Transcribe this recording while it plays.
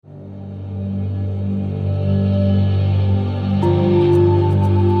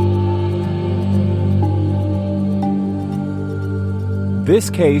This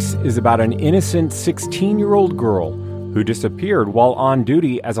case is about an innocent 16-year-old girl who disappeared while on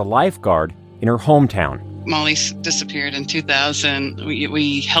duty as a lifeguard in her hometown. Molly disappeared in 2000.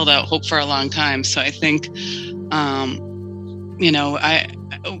 We held out hope for a long time. So I think, I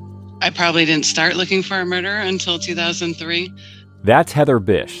probably didn't start looking for a murderer until 2003. That's Heather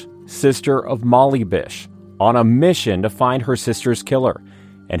Bish, sister of Molly Bish, on a mission to find her sister's killer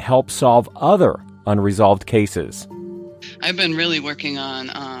and help solve other unresolved cases. I've been really working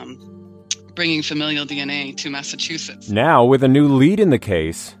on bringing familial DNA to Massachusetts. Now, with a new lead in the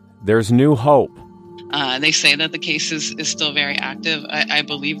case, there's new hope. They say that the case is still very active. I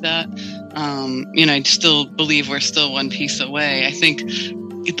believe that. I still believe we're still one piece away. I think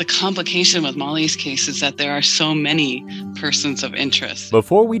the complication with Molly's case is that there are so many persons of interest.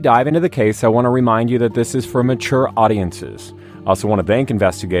 Before we dive into the case, I want to remind you that this is for mature audiences. I also want to thank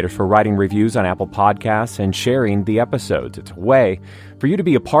investigators for writing reviews on Apple Podcasts and sharing the episodes. It's a way for you to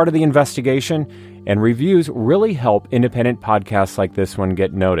be a part of the investigation, and reviews really help independent podcasts like this one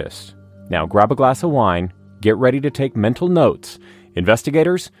get noticed. Now grab a glass of wine, get ready to take mental notes.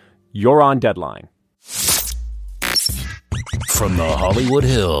 Investigators, you're on deadline. From the Hollywood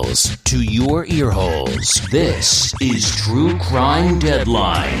Hills to your ear holes, this is True Crime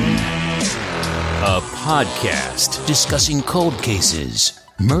Deadline, a podcast discussing cold cases,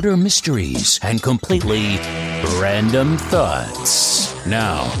 murder mysteries, and completely random thoughts.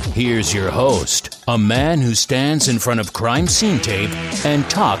 Now, here's your host, a man who stands in front of crime scene tape and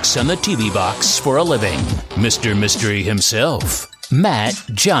talks on the TV box for a living, Mr. Mystery himself, Matt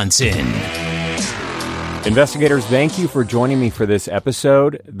Johnson. Investigators, thank you for joining me for this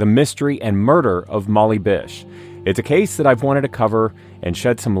episode, The Mystery and Murder of Molly Bish. It's a case that I've wanted to cover and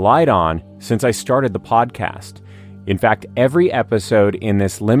shed some light on since I started the podcast. In fact, every episode in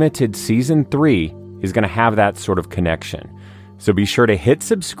this limited Season 3 is going to have that sort of connection. So be sure to hit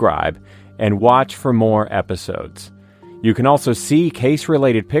subscribe and watch for more episodes. You can also see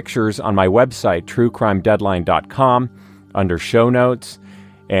case-related pictures on my website, truecrimedeadline.com, under show notes.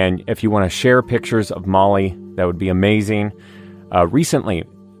 And if you want to share pictures of Molly, that would be amazing. Recently,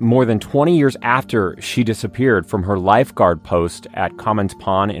 more than 20 years after she disappeared from her lifeguard post at Commons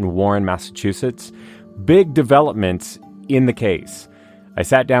Pond in Warren, Massachusetts, big developments in the case. I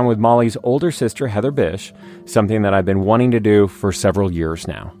sat down with Molly's older sister, Heather Bish, something that I've been wanting to do for several years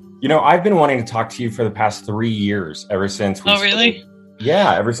now. You know, I've been wanting to talk to you for the past 3 years, ever since we really?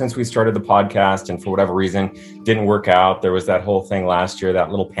 Yeah, ever since we started the podcast, and for whatever reason, didn't work out. There was that whole thing last year,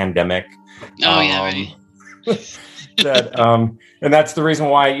 that little pandemic. Right. And that's the reason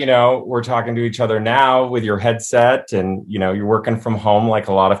why, we're talking to each other now with your headset and, you're working from home like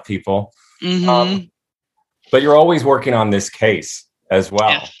a lot of people. Mm-hmm. But you're always working on this case as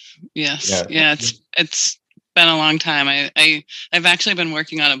well. Yeah. Yes. Yeah, it's been a long time. I've actually been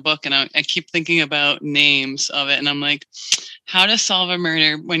working on a book, and I keep thinking about names of it, and I'm like, how to solve a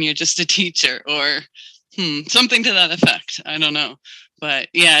murder when you're just a teacher, or something to that effect. I don't know. But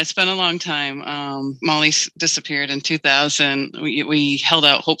yeah, it's been a long time. Molly disappeared in 2000. We held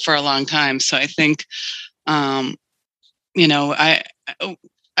out hope for a long time. So I think, I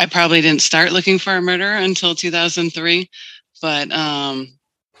probably didn't start looking for a murderer until 2003. But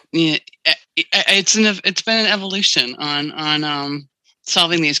it's been an evolution on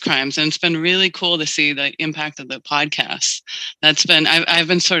solving these crimes, and it's been really cool to see the impact of the podcast. I've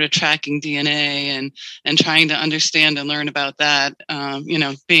been sort of tracking DNA and trying to understand and learn about that.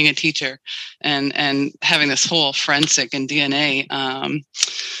 Being a teacher and having this whole forensic and DNA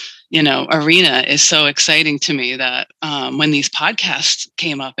arena is so exciting to me that when these podcasts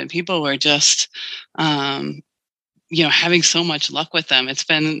came up and people were just having so much luck with them, it's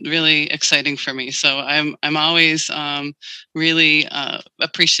been really exciting for me. So I'm always really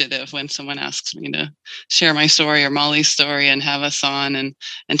appreciative when someone asks me to share my story or Molly's story and have us on and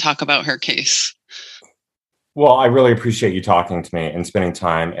talk about her case. Well, I really appreciate you talking to me and spending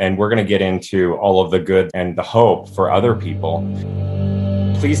time. And we're going to get into all of the good and the hope for other people.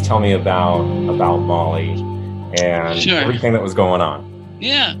 Please tell me about Molly and everything that was going on.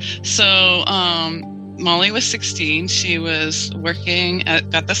 Yeah. So, Molly was 16. She was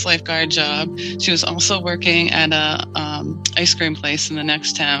got this lifeguard job. She was also working at a ice cream place in the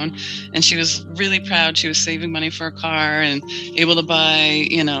next town, and she was really proud. She was saving money for a car and able to buy,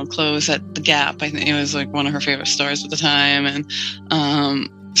 clothes at the Gap. I think it was like one of her favorite stores at the time. And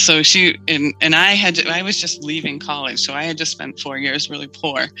so she and I was just leaving college, so I had just spent 4 years really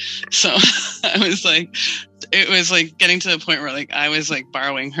poor. So I was like, it was like getting to the point where like I was like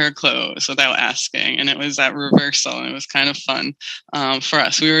borrowing her clothes without asking, and it was that reversal, and it was kind of fun for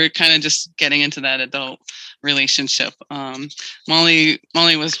us. We were kind of just getting into that adult relationship. Molly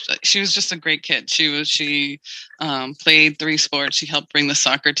was just a great kid. She played 3 sports. She helped bring the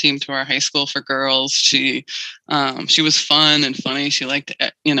soccer team to our high school for girls. She was fun and funny. She liked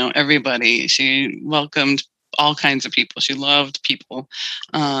everybody. She welcomed all kinds of people. She loved people.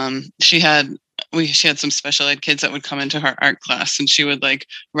 She had some special ed kids that would come into her art class, and she would like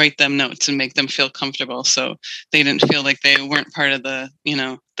write them notes and make them feel comfortable, so they didn't feel like they weren't part of the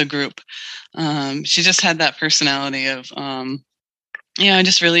group. She just had that personality of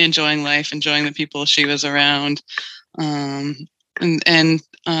just really enjoying life, enjoying the people she was around. And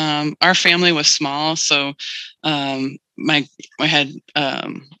our family was small, so I had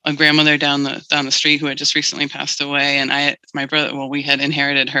a grandmother down the street who had just recently passed away, and my brother. Well, we had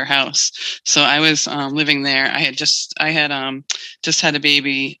inherited her house, so I was living there. I had just had a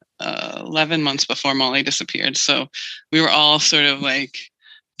baby 11 months before Molly disappeared, so we were all sort of like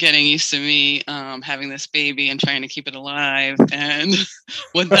getting used to me having this baby and trying to keep it alive and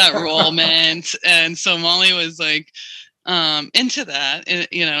what that role meant. And so Molly was like into that,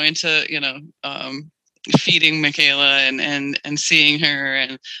 feeding Michaela and seeing her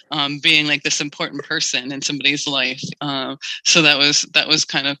and being like this important person in somebody's life. So that was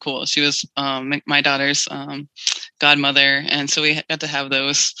kind of cool. She was my daughter's godmother, and so we got to have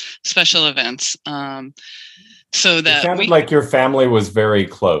those special events. So that it sounded like your family was very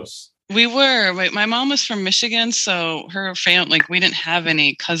close. We were. My mom was from Michigan, so her family, like, we didn't have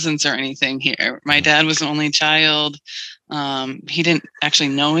any cousins or anything here. My dad was an only child. He didn't actually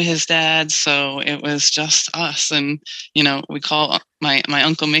know his dad, so it was just us. And we call my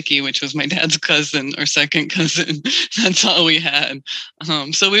Uncle Mickey, which was my dad's cousin or second cousin. That's all we had.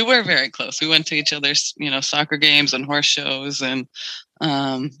 So we were very close. We went to each other's soccer games and horse shows, and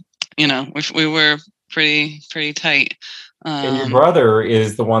we were pretty tight. And your brother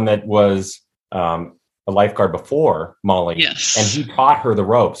is the one that was a lifeguard before Molly. Yes. And he taught her the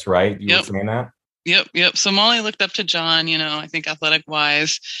ropes, right? You Yep. were saying that? Yep. So Molly looked up to John, I think athletic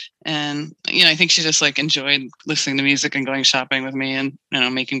wise. And, I think she just like enjoyed listening to music and going shopping with me and,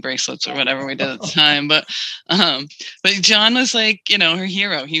 making bracelets or whatever we did at the time. But John was like, her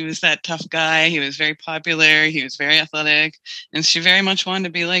hero. He was that tough guy. He was very popular. He was very athletic, and she very much wanted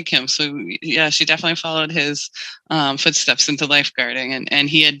to be like him. So yeah, she definitely followed his footsteps into lifeguarding, and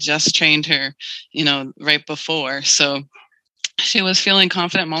he had just trained her, right before. So she was feeling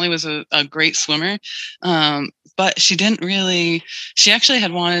confident. Molly was a great swimmer, but she actually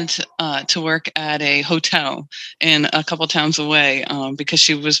had wanted to work at a hotel in a couple towns away because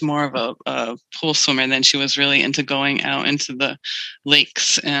she was more of a pool swimmer than she was really into going out into the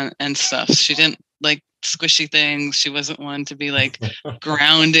lakes and stuff. She didn't like squishy things. She wasn't one to be like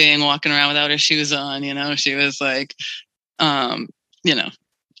grounding, walking around without her shoes on. She was like,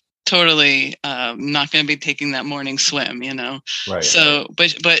 totally not going to be taking that morning swim, Right. So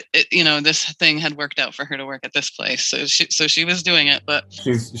but it, this thing had worked out for her to work at this place, so she was doing it. But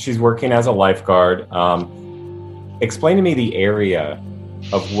she's working as a lifeguard. Explain to me the area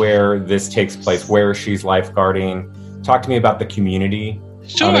of where this takes place, where she's lifeguarding. Talk to me about the community.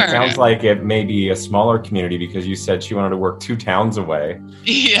 Sure. It sounds like it may be a smaller community because you said she wanted to work 2 towns away.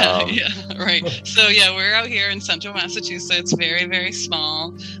 Yeah, right. So yeah, we're out here in central Massachusetts, very, very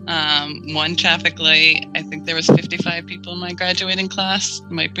small. 1 traffic light. I think there was 55 people in my graduating class.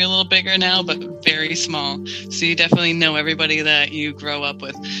 It might be a little bigger now, but very small. So you definitely know everybody that you grow up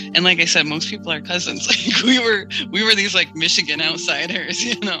with. And like I said, most people are cousins. Like we were these like Michigan outsiders,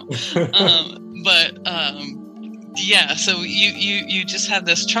 Yeah, so you just have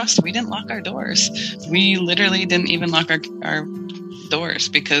this trust. We didn't lock our doors. We literally didn't even lock our doors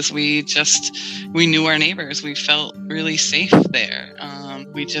because we knew our neighbors. We felt really safe there.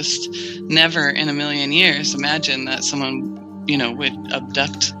 We just never in a million years imagined that someone, would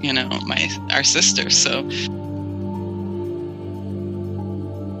abduct, our sister. So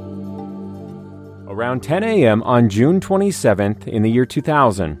around 10 a.m. on June 27th in the year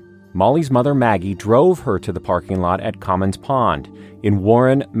 2000, Molly's mother, Maggie, drove her to the parking lot at Commons Pond in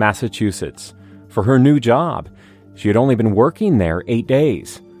Warren, Massachusetts, for her new job. She had only been working there 8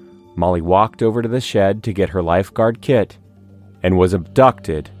 days. Molly walked over to the shed to get her lifeguard kit and was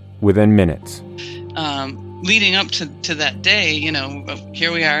abducted within minutes. Leading up to that day,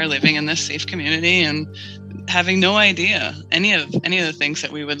 here we are living in this safe community and having no idea any of the things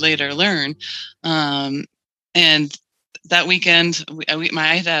that we would later learn. And that weekend,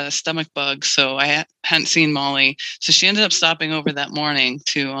 I had a stomach bug, so I hadn't seen Molly. So she ended up stopping over that morning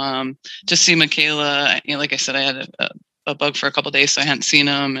to just see Michaela. Like I said, I had a bug for a couple of days, so I hadn't seen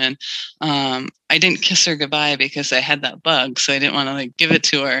him, and I didn't kiss her goodbye because I had that bug, so I didn't want to like give it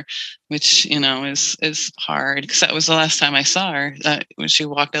to her, which is hard because that was the last time I saw her. When she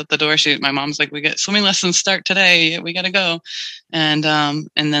walked out the door, my mom's like, "We got swimming lessons start today. We got to go," and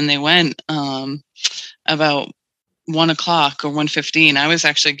then they went about 1:00 or 1:15. I was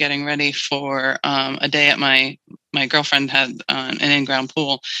actually getting ready for a day at my girlfriend had an in-ground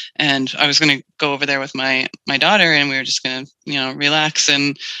pool, and I was going to go over there with my daughter, and we were just going to relax,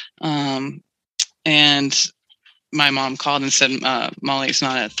 and my mom called and said Molly's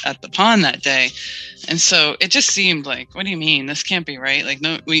not at the pond that day. And so it just seemed like, what do you mean? This can't be right. Like,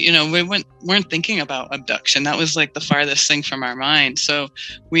 no, we weren't thinking about abduction. That was like the farthest thing from our mind. So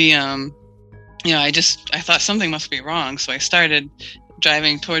we I thought something must be wrong. So I started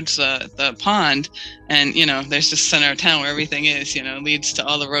driving towards the pond, and there's just center of town where everything is, leads to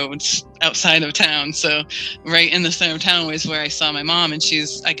all the roads outside of town. So right in the center of town was where I saw my mom, and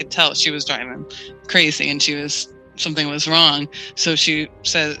I could tell she was driving crazy, and something was wrong. So she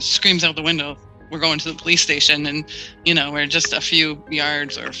screams out the window, "We're going to the police station." And we're just a few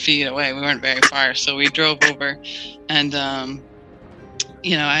yards or feet away. We weren't very far, so we drove over, and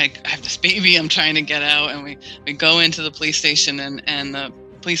I have this baby I'm trying to get out, and we go into the police station, and the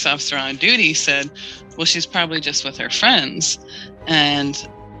police officer on duty said, "Well, she's probably just with her friends." And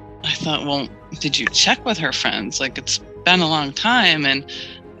I thought, well, did you check with her friends? Like, it's been a long time. And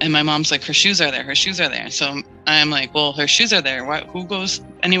my mom's like, her shoes are there. So I'm like, well, her shoes are there. Who goes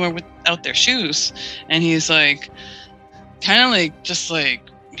anywhere without their shoes? And he's like, kind of like, just like,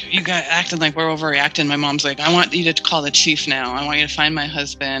 you got acting like we're overreacting. My mom's like, "I want you to call the chief now. I want you to find my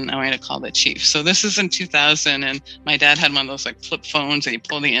husband. I want you to call the chief." So this is in 2000, and my dad had one of those like flip phones, and you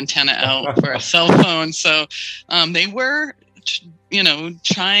pull the antenna out for a cell phone. So they were,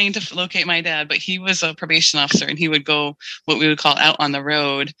 trying to locate my dad, but he was a probation officer, and he would go what we would call out on the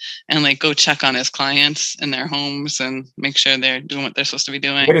road and like go check on his clients in their homes and make sure they're doing what they're supposed to be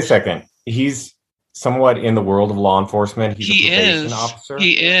doing. Wait a second. He's somewhat in the world of law enforcement. He's a probation officer.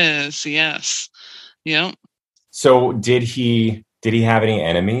 He is, yes. Yep. So did he have any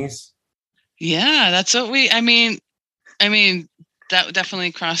enemies? Yeah, that's what I mean, that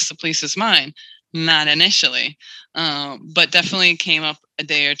definitely crossed the police's mind. Not initially, but definitely came up a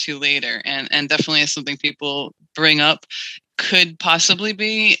day or two later, and definitely is something people bring up. Could possibly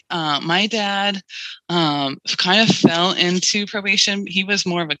be my dad kind of fell into probation. He was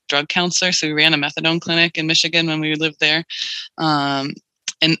more of a drug counselor, so we ran a methadone clinic in Michigan when we lived there, and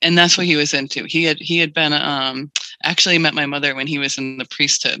that's what he was into. He had been actually met my mother when he was in the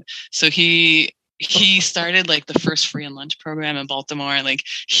priesthood, so he started like the first free and lunch program in Baltimore. Like,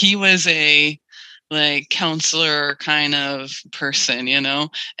 he was a like counselor kind of person,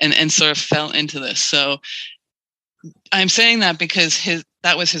 and sort of fell into this. So I'm saying that because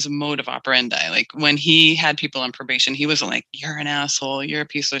that was his mode of operandi. Like, when he had people on probation, he wasn't like, "You're an asshole, you're a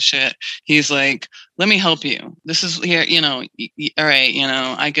piece of shit." He's like, "Let me help you. This is here, all right,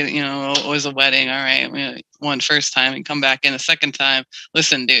 I could, it was a wedding. All right, one first time and come back in a second time.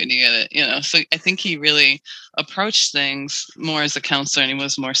 Listen, dude, you get it, So I think he really approached things more as a counselor, and he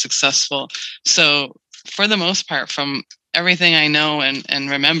was more successful. So for the most part, from everything I know and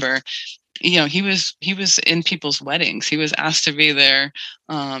remember, he was in people's weddings. He was asked to be their,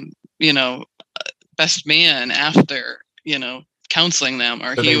 best man after, counseling them.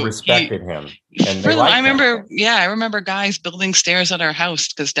 Or so they respected him. And I remember guys building stairs at our house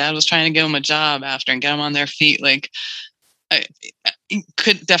because Dad was trying to give them a job after and get them on their feet. Like, I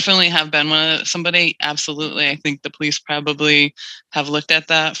could definitely have been somebody. Absolutely, I think the police probably have looked at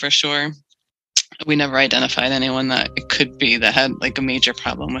that for sure. We never identified anyone that it could be that had like a major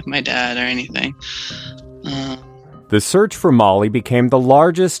problem with my dad or anything. The search for Molly became the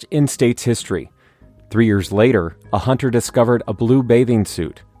largest in state's history. 3 years later, a hunter discovered a blue bathing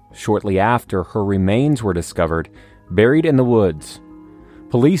suit. Shortly after, her remains were discovered, buried in the woods.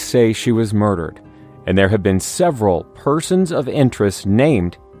 Police say she was murdered, and there have been several persons of interest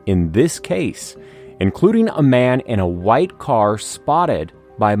named in this case, including a man in a white car spotted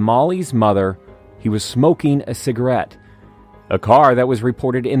by Molly's mother. He was smoking a cigarette, a car that was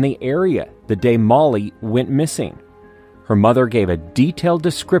reported in the area the day Molly went missing. Her mother gave a detailed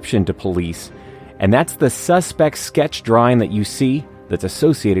description to police, and that's the suspect's sketch drawing that you see that's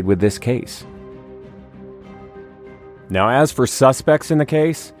associated with this case. Now, as for suspects in the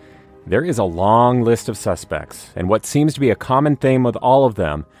case, there is a long list of suspects, and what seems to be a common theme with all of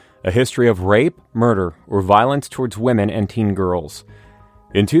them, a history of rape, murder, or violence towards women and teen girls.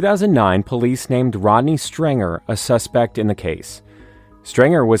 In 2009, police named Rodney Strenger a suspect in the case.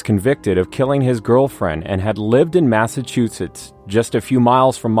 Strenger was convicted of killing his girlfriend and had lived in Massachusetts, just a few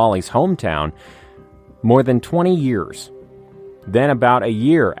miles from Molly's hometown, more than 20 years. Then, about a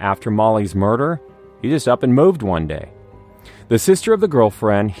year after Molly's murder, he just up and moved one day. The sister of the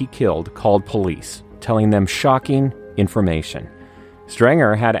girlfriend he killed called police, telling them shocking information.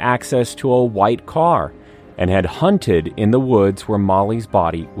 Strenger had access to a white car and had hunted in the woods where Molly's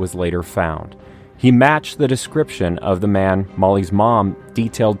body was later found. He matched the description of the man Molly's mom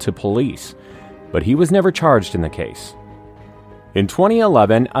detailed to police, but he was never charged in the case. In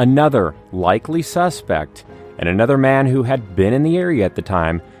 2011, another likely suspect and another man who had been in the area at the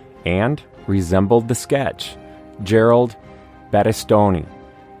time and resembled the sketch, Gerald Battistoni.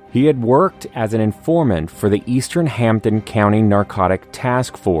 He had worked as an informant for the Eastern Hampton County Narcotic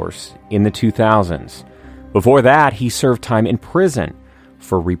Task Force in the 2000s. Before that, he served time in prison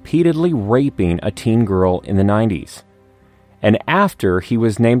for repeatedly raping a teen girl in the 90s. And after he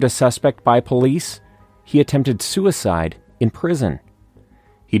was named a suspect by police, he attempted suicide in prison.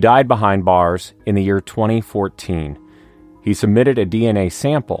 He died behind bars in the year 2014. He submitted a DNA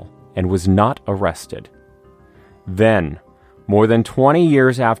sample and was not arrested. Then, more than 20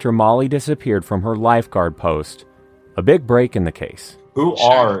 years after Molly disappeared from her Lifeguard post, a big break in the case. Who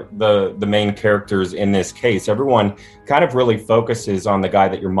are the main characters in this case? Everyone kind of really focuses on the guy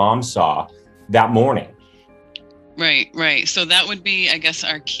that your mom saw that morning. Right. So that would be, I guess,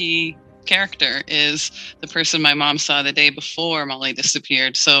 our key character is the person my mom saw the day before Molly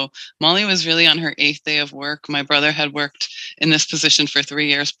disappeared. So Molly was really on her 8th day of work. My brother had worked in this position for 3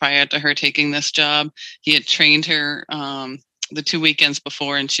 years prior to her taking this job. He had trained her the 2 weekends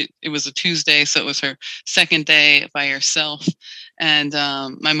before, and it was a Tuesday, so it was her second day by herself. And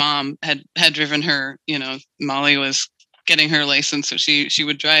my mom had driven her. Molly was getting her license, so she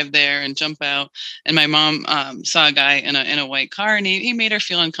would drive there and jump out. And my mom saw a guy in a white car, and he made her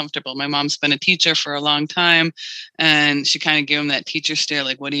feel uncomfortable. My mom's been a teacher for a long time, and she kind of gave him that teacher stare,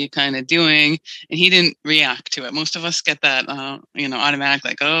 like, "What are you kind of doing?" And he didn't react to it. Most of us get that, automatic,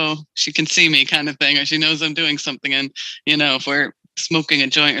 like, "Oh, she can see me," kind of thing, or she knows I'm doing something. And if we're smoking a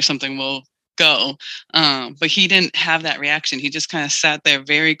joint or something, we'll go. But he didn't have that reaction. He just kind of sat there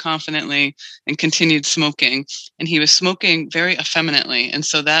very confidently and continued smoking. And he was smoking very effeminately. And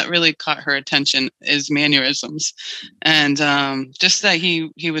so that really caught her attention, his mannerisms. And just that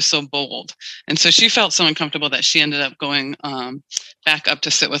he was so bold. And so she felt so uncomfortable that she ended up going back up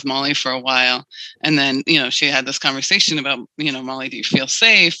to sit with Molly for a while. And then, she had this conversation about, "Molly, do you feel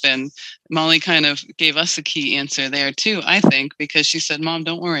safe?" And Molly kind of gave us a key answer there too, I think, because she said, "Mom,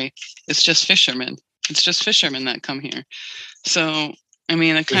 don't worry. It's just fishermen. It's just fishermen that come here." So, I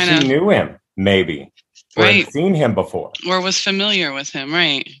mean, it kind of... She knew him, maybe. Or right. had seen him before. Or was familiar with him,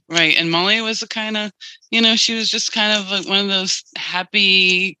 right. And Molly was a kind of, she was just kind of like one of those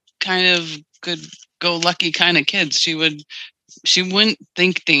happy, kind of good-go-lucky kind of kids. She wouldn't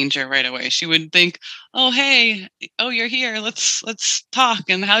think danger right away. She would think, "Oh, hey, you're here. Let's talk.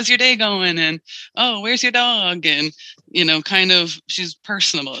 And how's your day going? And, oh, where's your dog?" And, kind of, she's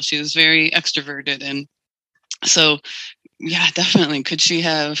personable. She was very extroverted. And so, yeah, definitely. Could she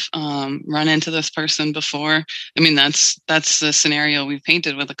have run into this person before? I mean, that's the scenario we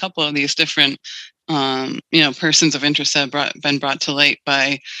painted with a couple of these different, persons of interest that have been brought to light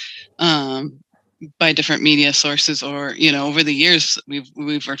by different media sources, or over the years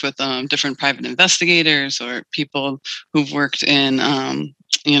we've worked with different private investigators or people who've worked in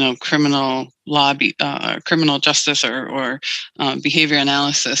criminal lobby, criminal justice, or behavior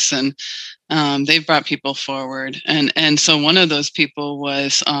analysis, and they've brought people forward. And so one of those people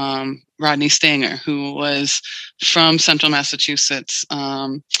was Rodney Strenger, who was from Central Massachusetts,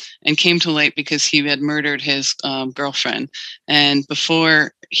 and came to light because he had murdered his girlfriend. And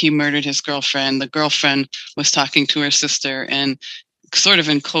before he murdered his girlfriend, the girlfriend was talking to her sister and sort of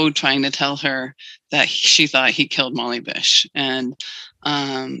in code trying to tell her that she thought he killed Molly Bish. And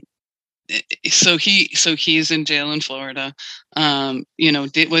so he's in jail in Florida.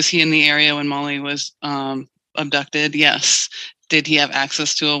 Was he in the area when Molly was abducted? Yes. Did he have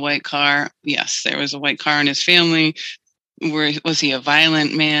access to a white car? Yes. There was a white car in his family. Was he a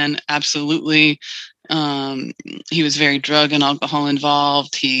violent man? Absolutely. He was very drug and alcohol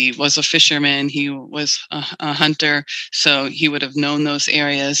involved. He was a fisherman. He was a hunter. So he would have known those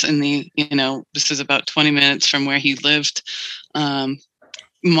areas. And this is about 20 minutes from where he lived.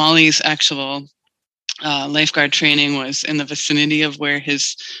 Molly's actual lifeguard training was in the vicinity of where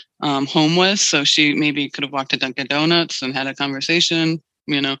his home was. So she maybe could have walked to Dunkin' Donuts and had a conversation.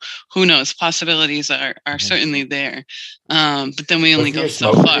 who knows? Possibilities are certainly there. But then we only go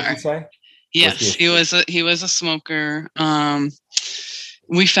so smoker, far. did you say? Yes, he was a smoker.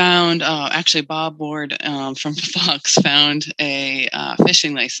 We found actually Bob Ward from Fox found a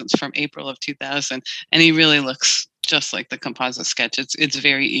fishing license from April of 2000, and he really looks just like the composite sketch. It's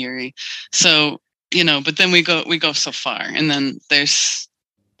very eerie. So but then we go so far, and then there's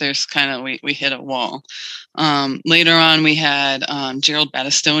kind of we hit a wall. Later on, we had Gerald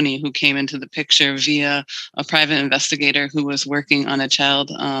Battistoni, who came into the picture via a private investigator who was working on a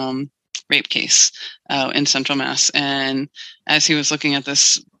child rape case in Central Mass. And as he was looking at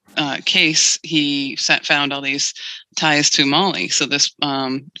this case, he found all these ties to Molly. So this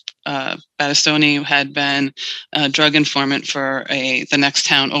Battistoni had been a drug informant for the next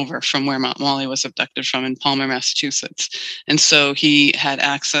town over from where Molly was abducted from, in Palmer, Massachusetts. And so he had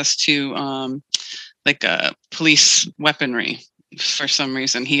access to police weaponry. For some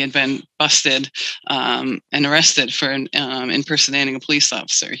reason, he had been busted and arrested for impersonating a police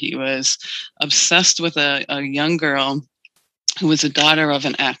officer. He was obsessed with a young girl who was a daughter of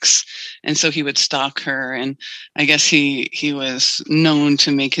an ex, and so he would stalk her. And I guess he was known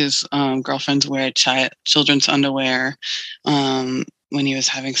to make his girlfriends wear children's underwear when he was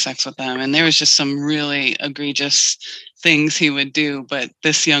having sex with them. And there was just some really egregious things he would do. But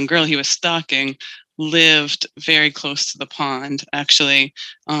this young girl he was stalking lived very close to the pond, actually,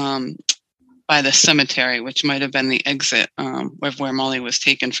 by the cemetery, which might have been the exit where Molly was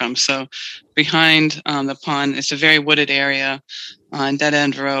taken from. So behind the pond, it's a very wooded area on Dead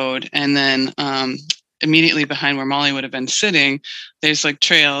End Road. And then immediately behind where Molly would have been sitting, there's like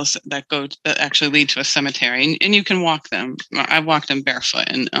trails that actually lead to a cemetery, and you can walk them. I've walked them barefoot.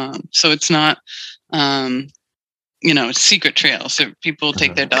 And so it's not, it's secret trails. So people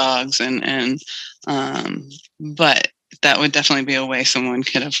take their dogs but that would definitely be a way someone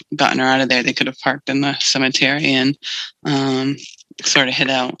could have gotten her out of there. They could have parked in the cemetery and sort of hid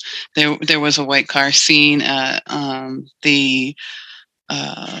out. There was a white car seen at the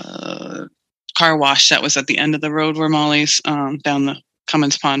car wash that was at the end of the road where Molly's down the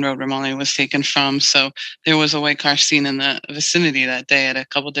Cummins Pond Road where Molly was taken from. So there was a white car seen in the vicinity that day at a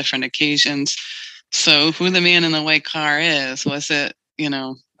couple different occasions. So who the man in the white car is? Was it,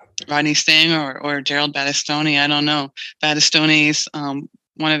 Rodney Stanger or Gerald Battistoni? I don't know. Battistoni's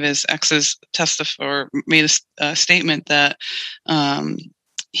one of his exes made a statement that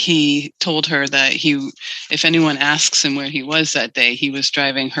he told her that if anyone asks him where he was that day, he was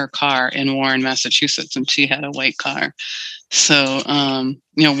driving her car in Warren, Massachusetts, and she had a white car. So,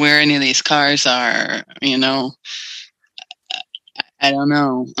 where any of these cars are, I don't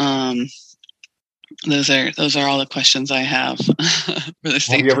know. Those are all the questions I have for the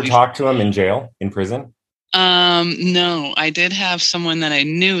state. Have you ever talked to him in jail, in prison? No, I did have someone that I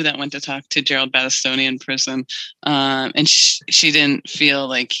knew that went to talk to Gerald Battistoni in prison. And she didn't feel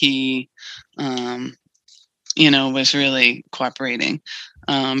like he, was really cooperating.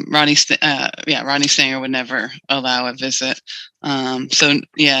 Rodney Stanger would never allow a visit. I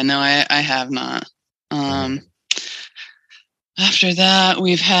have not. After that,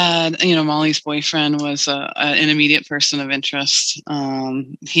 we've had, Molly's boyfriend was an immediate person of interest.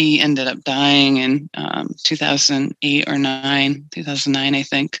 He ended up dying in 2008 or 2009, I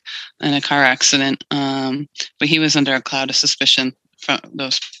think, in a car accident. But he was under a cloud of suspicion for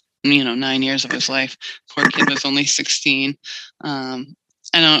those, 9 years of his life. Poor kid was only 16.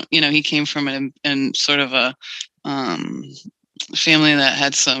 He came from sort of a family that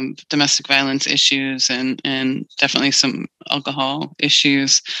had some domestic violence issues and definitely some alcohol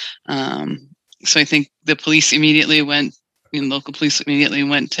issues. So I think the police immediately local police immediately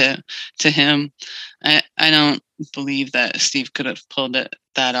went to him. I don't believe that Steve could have pulled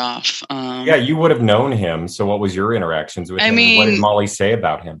that off. You would have known him. So what was your interactions with him? What did Molly say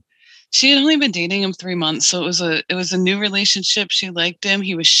about him? She had only been dating him 3 months. So it was a new relationship. She liked him.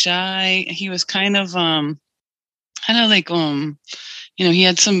 He was shy. He was kind of he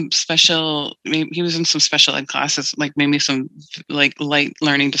had some special, he was in some special ed classes, like maybe some like light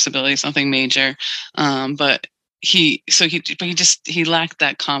learning disabilities, nothing major. But he lacked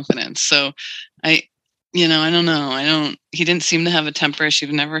that confidence. So I don't know. He didn't seem to have a temper. She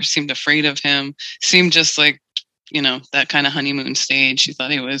never seemed afraid of him. Seemed just like, that kind of honeymoon stage. She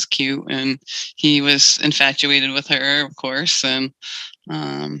thought he was cute and he was infatuated with her, of course. And,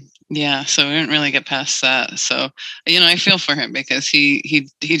 so we didn't really get past that. So, I feel for him because he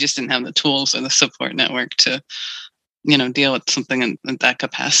just didn't have the tools or the support network to, deal with something in that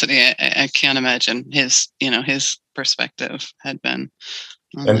capacity. I can't imagine his perspective had been.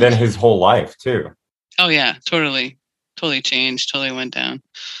 And then his whole life too. Oh yeah, totally. totally changed, totally went down.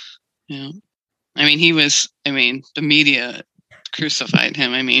 Yeah. I mean, the media crucified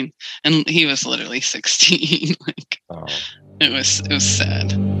him. I mean, and he was literally 16. It was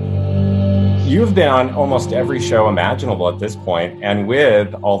sad. You've been on almost every show imaginable at this point, and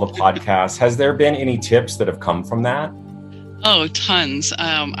with all the podcasts, has there been any tips that have come from that? Oh, tons.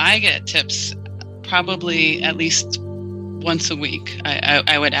 I get tips probably at least once a week.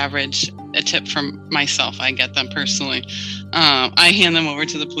 I would average a tip from myself. I get them personally. I hand them over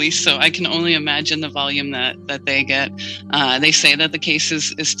to the police, so I can only imagine the volume that they get. They say that the case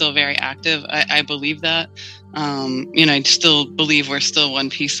is still very active. I believe that. I still believe we're still one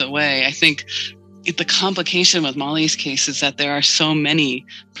piece away. I think the complication with Molly's case is that there are so many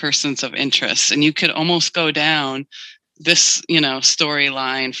persons of interest, and you could almost go down this,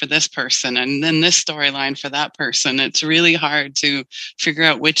 storyline for this person and then this storyline for that person. It's really hard to figure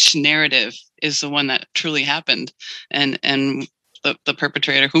out which narrative is the one that truly happened and the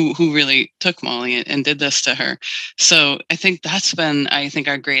perpetrator who really took Molly and did this to her. So I think that's been,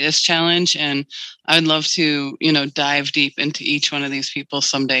 our greatest challenge. And I'd love to, dive deep into each one of these people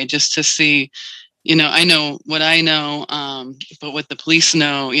someday just to see, I know what I know, but what the police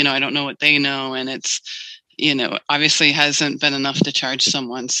know, I don't know what they know. And it's, obviously hasn't been enough to charge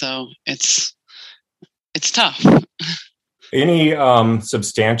someone. So it's tough. Any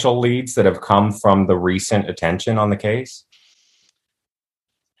substantial leads that have come from the recent attention on the case?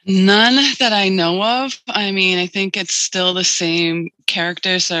 None that I know of. I mean, I think it's still the same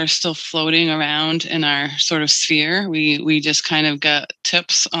characters that are still floating around in our sort of sphere. We just kind of got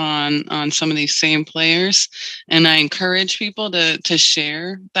tips on some of these same players. And I encourage people to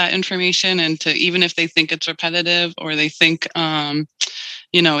share that information and to, even if they think it's repetitive or they think,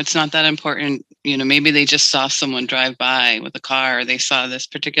 it's not that important. Maybe they just saw someone drive by with a car, or they saw this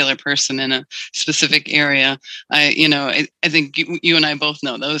particular person in a specific area. I think you and I both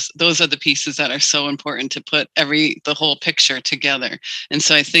know those are the pieces that are so important to put the whole picture together. And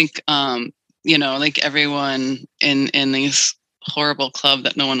so I think, like everyone in these horrible club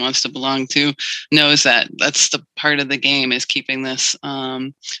that no one wants to belong to knows that that's the part of the game, is keeping this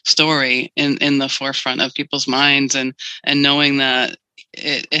story in the forefront of people's minds and knowing that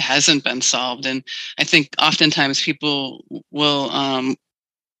it hasn't been solved. And I think oftentimes people will,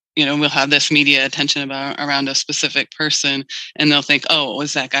 we'll have this media attention around a specific person, and they'll think, oh, it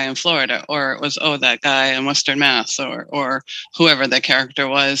was that guy in Florida, or it was, that guy in Western Mass, or whoever the character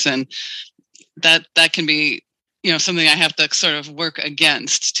was. And that can be, something I have to sort of work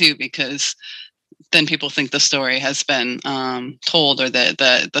against too, because then people think the story has been told, or that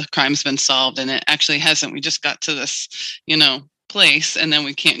the crime's been solved, and it actually hasn't. We just got to this, place, and then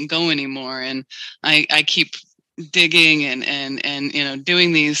we can't go anymore. And I keep digging and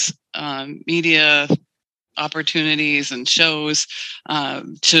doing these media opportunities and shows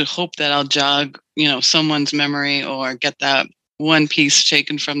to hope that I'll jog someone's memory, or get that one piece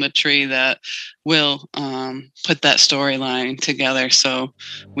shaken from the tree that will put that storyline together, so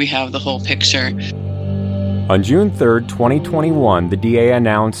we have the whole picture. On June 3rd, 2021, the DA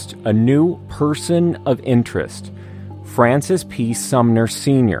announced a new person of interest, Francis P. Sumner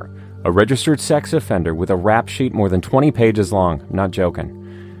Sr., a registered sex offender with a rap sheet more than 20 pages long. I'm not joking.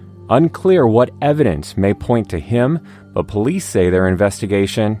 Unclear what evidence may point to him, but police say their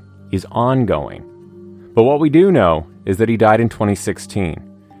investigation is ongoing. But what we do know is that he died in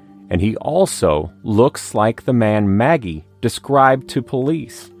 2016, and he also looks like the man Maggie described to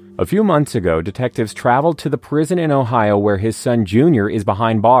police. A few months ago, detectives traveled to the prison in Ohio where his son Junior is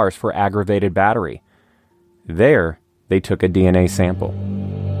behind bars for aggravated battery. There, they took a DNA sample.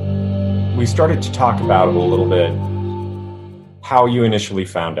 We started to talk about it a little bit, how you initially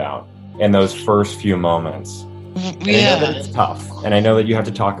found out in those first few moments. Yeah. And I know that it's tough, and I know that you have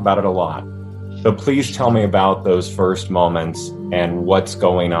to talk about it a lot. But please tell me about those first moments and what's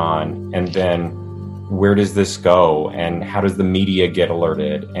going on, and then where does this go, and how does the media get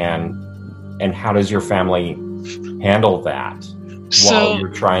alerted, and how does your family handle that while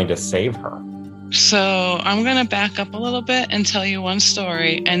you're trying to save her? So I'm going to back up a little bit and tell you one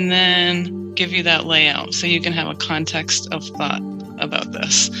story, and then give you that layout so you can have a context of thought about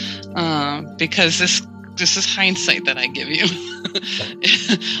this, because this is hindsight that I give you.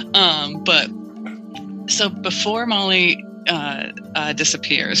 But so before Molly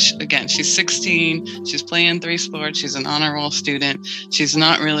disappears, again, she's 16, she's playing 3 sports, she's an honor roll student, she's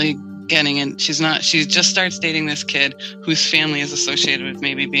not really getting in, she just starts dating this kid whose family is associated with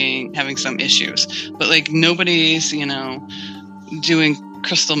maybe having some issues, but like nobody's doing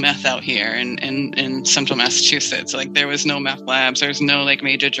crystal meth out here in central Massachusetts. Like there was no meth labs, there's no like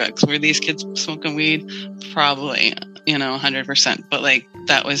major drugs. Were these kids smoking weed? Probably. 100%, but like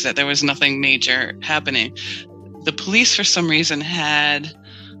that was it. There was nothing major happening. The police, for some reason, had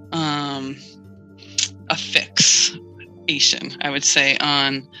a fixation, I would say,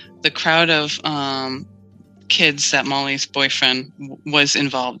 on the crowd of kids that Molly's boyfriend was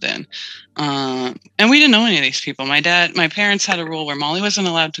involved in. And we didn't know any of these people. My parents had a rule where Molly wasn't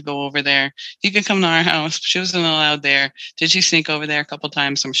allowed to go over there. You could come to our house, but she wasn't allowed there. Did she sneak over there a couple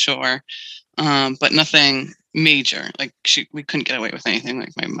times? I'm sure. But nothing major. Like we couldn't get away with anything.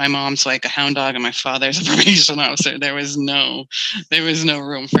 Like my mom's like a hound dog and my father's a probation officer. There was no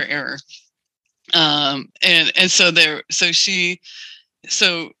room for error. And so there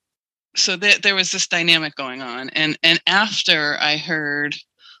was this dynamic going on. And after I heard,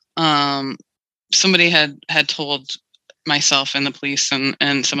 somebody had told myself and the police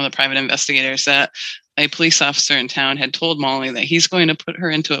and some of the private investigators that a police officer in town had told Molly that he's going to put her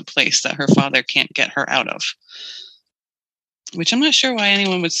into a place that her father can't get her out of. Which I'm not sure why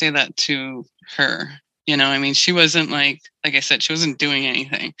anyone would say that to her. I mean, she wasn't like I said, she wasn't doing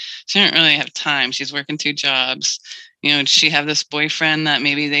anything. She didn't really have time. She's working 2 jobs. Did she have this boyfriend that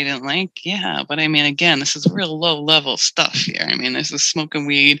maybe they didn't like? Yeah. But I mean, again, this is real low level stuff here. I mean, this is smoking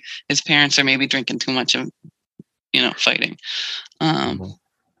weed. His parents are maybe drinking too much of, fighting.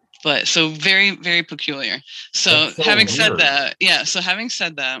 But so very, very peculiar. So having said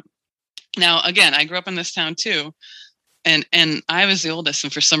that, now again, I grew up in this town too. And I was the oldest,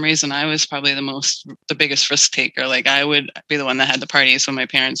 and for some reason, I was probably the biggest risk taker. Like I would be the one that had the parties when my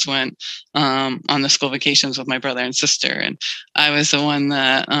parents went on the school vacations with my brother and sister, and I was the one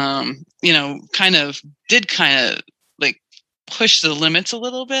that kind of like push the limits a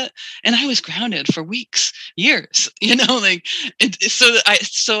little bit. And I was grounded for weeks, years.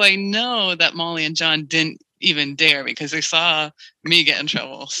 So I know that Molly and John didn't even dare because they saw me get in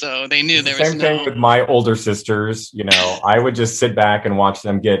trouble. So they knew there was same thing with my older sisters. I would just sit back and watch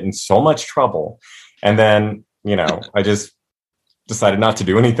them get in so much trouble. And then, I just decided not to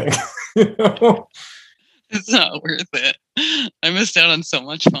do anything. It's not worth it. I missed out on so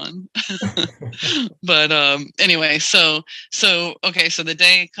much fun. But anyway, so the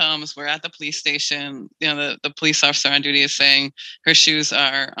day comes, we're at the police station. The police officer on duty is saying her shoes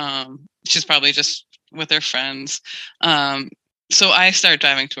are, she's probably just with her friends. So I start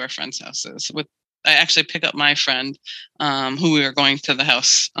driving to our friends' houses. I actually pick up my friend, who we were going to the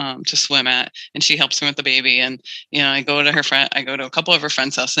house to swim at, and she helps me with the baby. And I go to a couple of her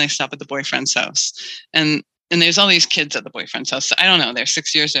friends' house, and I stop at the boyfriend's house. And there's all these kids at the boyfriend's house. I don't know. They're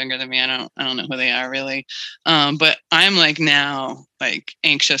 6 years younger than me. I don't know who they are really. But I'm like now like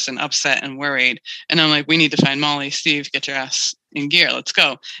anxious and upset and worried. And I'm like, we need to find Molly. Steve, get your ass in gear. Let's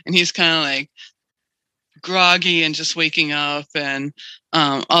go. And he's kind of like groggy and just waking up, and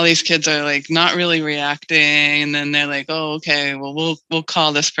all these kids are like not really reacting, and then they're like, oh, okay, well we'll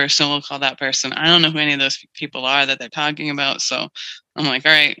call this person, we'll call that person. I don't know who any of those people are that they're talking about, so I'm like,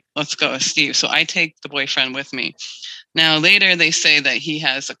 all right, let's go with Steve. So I take the boyfriend with me. Now later they say that he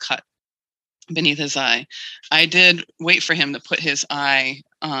has a cut beneath his eye. I did wait for him to put his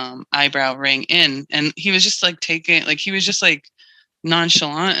eyebrow ring in, and he was just like he was just like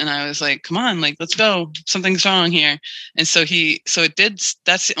nonchalant, and I was like, come on, like let's go, something's wrong here. And so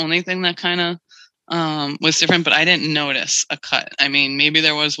that's the only thing that kind of was different, but I didn't notice a cut. I mean, maybe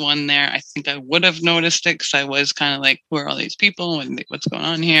there was one there. I think I would have noticed it because I was kind of like, who are all these people and what's going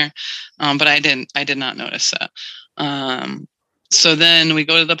on here? But I did not notice that. So then we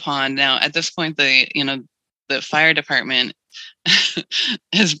go to the pond. Now at this point, the fire department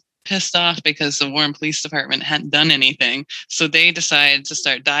has pissed off because the Warren Police Department hadn't done anything. So they decided to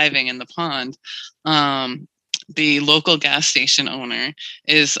start diving in the pond. The local gas station owner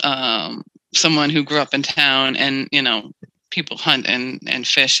is someone who grew up in town, and, people hunt and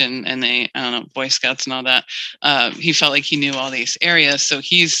fish and they, I don't know, Boy Scouts and all that. He felt like he knew all these areas. So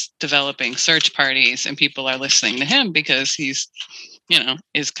he's developing search parties, and people are listening to him because he's,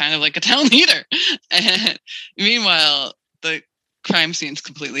 is kind of like a town leader. And meanwhile, the crime scene's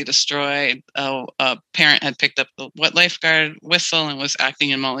completely destroyed. A parent had picked up the wet lifeguard whistle and was acting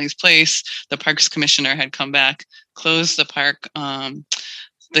in Molly's place. The parks commissioner had come back, closed the park,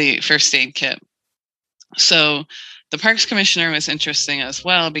 the first aid kit. So the parks commissioner was interesting as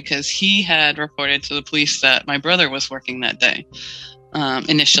well because he had reported to the police that my brother was working that day.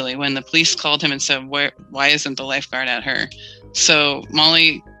 Initially, when the police called him and said, why isn't the lifeguard at her? So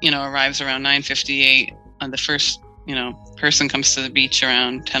Molly, arrives around 9:58 on the first person comes to the beach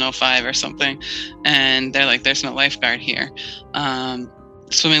around 10:05 or something, and they're like, there's no lifeguard here.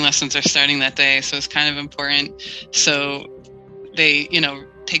 Swimming lessons are starting that day, so it's kind of important. So they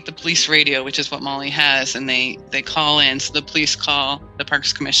take the police radio, which is what Molly has, and they call in. So the police call the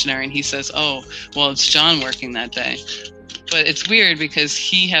parks commissioner, and he says, oh, well, it's John working that day. But it's weird because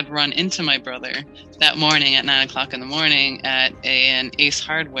he had run into my brother that morning at 9 o'clock in the morning at an Ace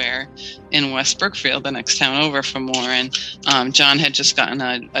Hardware in West Brookfield, the next town over from Warren. John had just gotten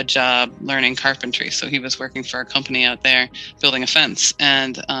a job learning carpentry. So he was working for a company out there building a fence,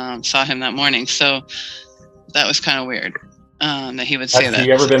 and saw him that morning. So that was kind of weird that he would say that. Has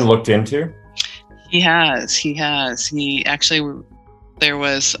he ever been looked into? He has. He actually, there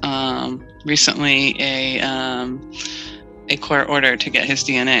was recently a court order to get his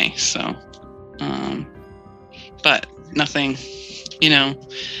DNA. So, but nothing,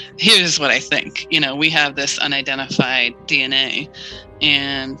 here's what I think. We have this unidentified DNA,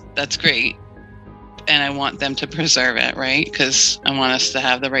 and that's great. And I want them to preserve it, right? Because I want us to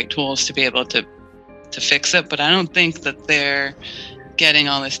have the right tools to be able to fix it. But I don't think that they're getting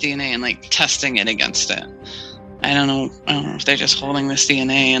all this DNA and like testing it against it. I don't know if they're just holding this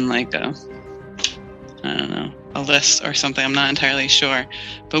DNA in like a list or something. I'm not entirely sure,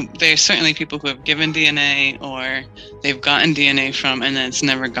 but there's certainly people who have given DNA or they've gotten DNA from, and then it's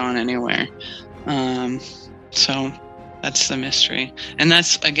never gone anywhere. So that's the mystery. And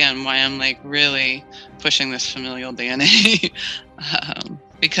that's, again, why I'm like really pushing this familial DNA,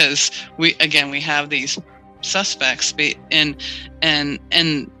 because we have these suspects, and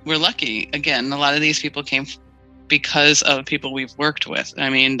we're lucky. Again, a lot of these people came because of people we've worked with. I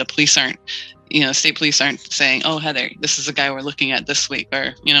mean, the police aren't, state police aren't saying, oh, Heather, this is the guy we're looking at this week,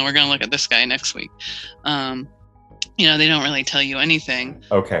 or, we're going to look at this guy next week. They don't really tell you anything.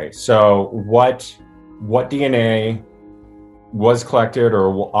 Okay. So what DNA was collected,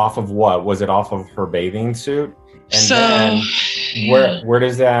 or off of what? Was it off of her bathing suit? And then where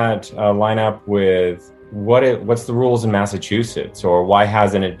does that line up with what's the rules in Massachusetts, or why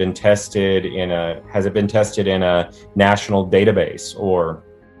hasn't it been tested has it been tested in a national database, or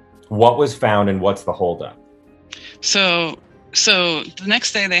what was found and what's the holdup? So the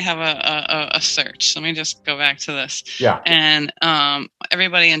next day they have a search. Let me just go back to this. Yeah. And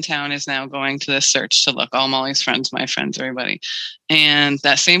everybody in town is now going to this search to look. All Molly's friends, my friends, everybody. And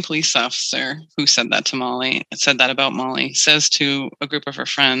that same police officer who said that about Molly, says to a group of her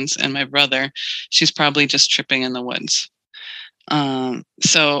friends and my brother, she's probably just tripping in the woods.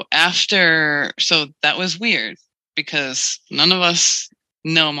 So that was weird because none of us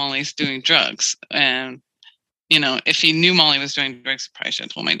know Molly's doing drugs. And if he knew Molly was doing drugs, he probably should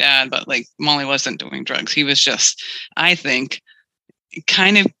have told my dad, but like Molly wasn't doing drugs. He was just, I think,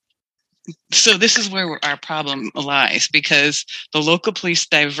 kind of. So this is where our problem lies, because the local police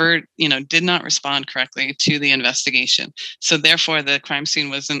did not respond correctly to the investigation. So therefore the crime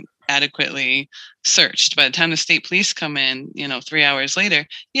scene wasn't adequately searched. By the time the state police come in, 3 hours later,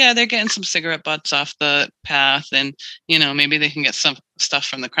 they're getting some cigarette butts off the path, and maybe they can get some stuff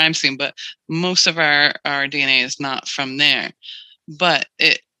from the crime scene, but most of our DNA is not from there. But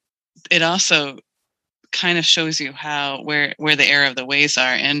it also kind of shows you where the error of the ways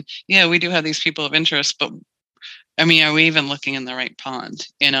are. And we do have these people of interest, but I mean, are we even looking in the right pond?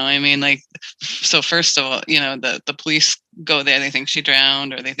 So first of all, the police go there, they think she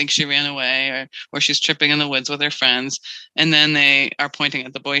drowned, or they think she ran away, or she's tripping in the woods with her friends. And then they are pointing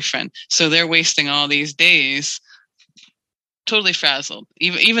at the boyfriend. So they're wasting all these days totally frazzled.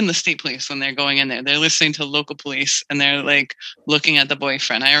 Even the state police, when they're going in there, they're listening to local police and they're like looking at the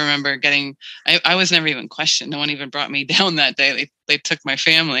boyfriend. I remember I was never even questioned. No one even brought me down that day. They took my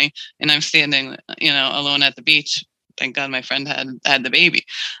family, and I'm standing, alone at the beach. Thank God my friend had the baby.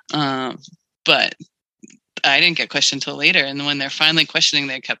 But I didn't get questioned till later. And when they're finally questioning,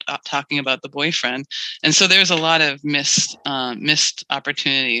 they kept talking about the boyfriend. And so there's a lot of missed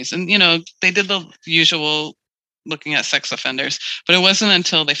opportunities. And, they did the usual looking at sex offenders, but it wasn't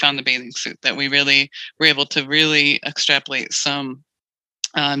until they found the bathing suit that we really were able to really extrapolate some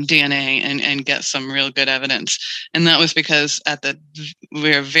DNA and get some real good evidence. And that was because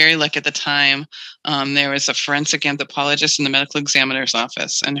we were very lucky at the time. There was a forensic anthropologist in the medical examiner's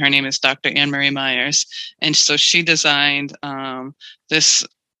office, and her name is Dr. Anne Marie Myers. And so she designed this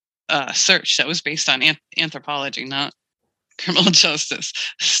search that was based on anthropology, not criminal justice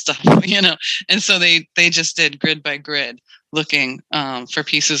stuff, And so they just did grid by grid looking for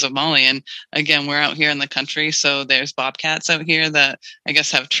pieces of Molly. And again, we're out here in the country, so there's bobcats out here that I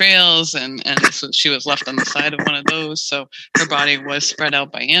guess have trails, and she was left on the side of one of those. So her body was spread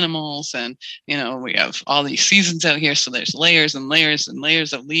out by animals, and we have all these seasons out here, so there's layers and layers and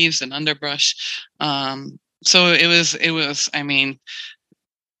layers of leaves and underbrush. So it was. I mean,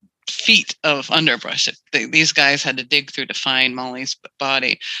 feet of underbrush. These guys had to dig through to find Molly's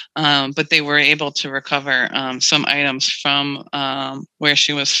body, but they were able to recover some items from where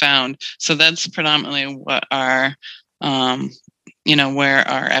she was found. So that's predominantly what our, where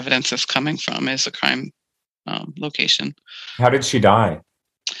our evidence is coming from, is a crime location. How did she die?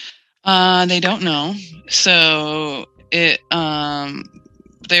 They don't know. So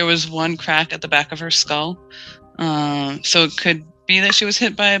there was one crack at the back of her skull. So it could be that she was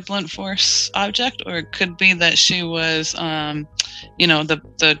hit by a blunt force object, or it could be that she was, her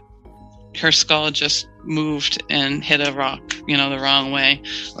skull just moved and hit a rock, the wrong way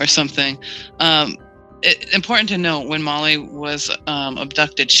or something. Important to note, when Molly was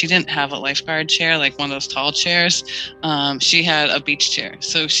abducted, she didn't have a lifeguard chair, like one of those tall chairs. She had a beach chair.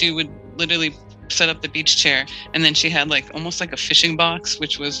 So she would literally set up the beach chair, and then she had almost like a fishing box,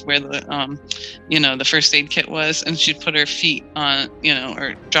 which was where the first aid kit was, and she'd put her feet on,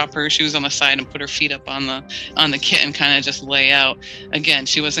 or drop her shoes on the side and put her feet up on the kit and kind of just lay out. Again,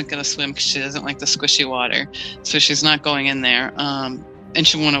 she wasn't going to swim because she doesn't like the squishy water, so she's not going in there. And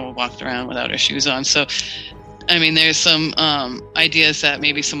she wouldn't have walked around without her shoes on. So, I mean, there's some ideas that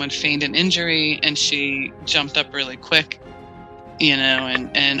maybe someone feigned an injury and she jumped up really quick,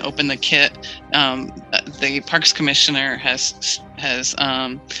 and opened the kit. The Parks Commissioner has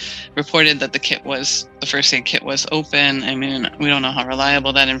reported that the first aid kit was open. I mean, we don't know how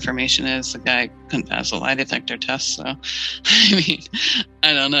reliable that information is. The guy couldn't pass a lie detector test, so I mean,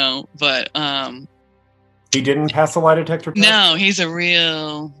 I don't know, but he didn't pass a lie detector test? No, he's a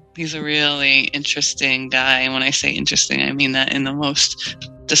really interesting guy, and when I say interesting, I mean that in the most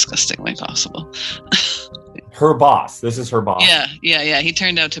disgusting way possible. Her boss. This is her boss. Yeah. He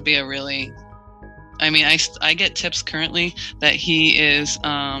turned out to be a really... I mean, I get tips currently that he is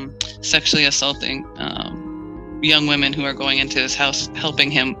sexually assaulting young women who are going into his house, helping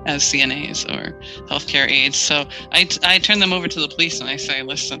him as CNAs or healthcare aides. So I turn them over to the police and I say,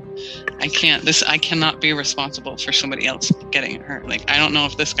 listen, I cannot be responsible for somebody else getting hurt. I don't know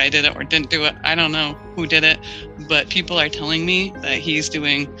if this guy did it or didn't do it. I don't know who did it, but people are telling me that he's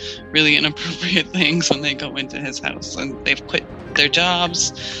doing really inappropriate things when they go into his house, and they've quit their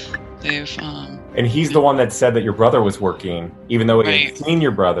jobs. And he's the one that said that your brother was working, even though he had seen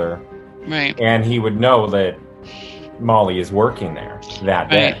your brother. Right. And he would know that Molly is working there that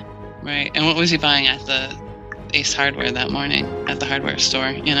day. Right. And what was he buying at the Ace Hardware that morning at the hardware store,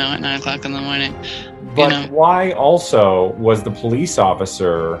 at 9:00 in the morning? But why also was the police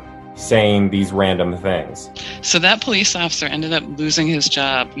officer saying these random things? So that police officer ended up losing his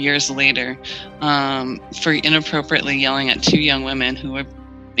job years later for inappropriately yelling at two young women who were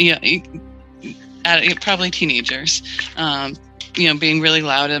probably teenagers, being really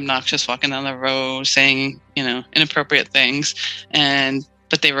loud and obnoxious, walking down the road, saying, inappropriate things.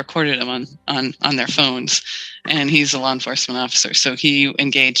 But they recorded him on their phones, and he's a law enforcement officer. So he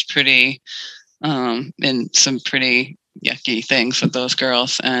engaged pretty, in some pretty yucky things with those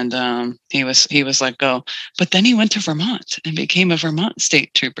girls. And he was let go, but then he went to Vermont and became a Vermont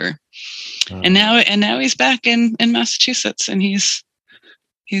state trooper. And now he's back in Massachusetts, and he's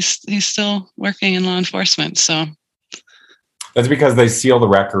still working in law enforcement. So that's because they seal the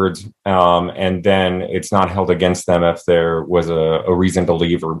records, and then it's not held against them if there was a reason to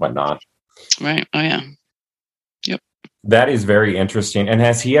leave or whatnot. Right. Oh yeah. Yep. That is very interesting. And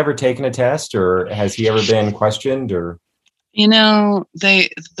has he ever taken a test, or has he ever been questioned, or? The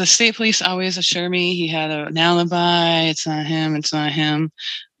state police always assure me he had an alibi. It's not him.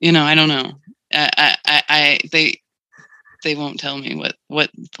 I don't know. They won't tell me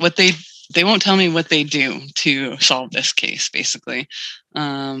what they won't tell me what they do to solve this case, basically.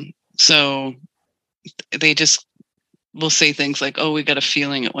 So they just will say things like, oh, we got a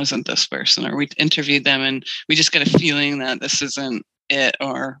feeling it wasn't this person, or we interviewed them and we just got a feeling that this isn't it,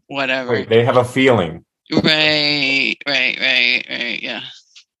 or whatever. Wait, they have a feeling. Right. Yeah.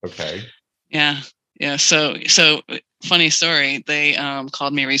 Okay. Yeah. So funny story. They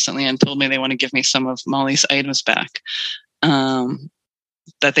called me recently and told me they want to give me some of Molly's items back,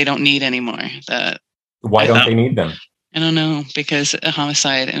 that they don't need anymore. Why don't they need them? I don't know, because a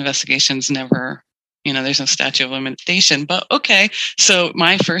homicide investigation's never, there's no statute of limitation. But okay. So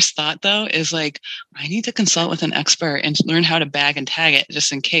my first thought though is I need to consult with an expert and learn how to bag and tag it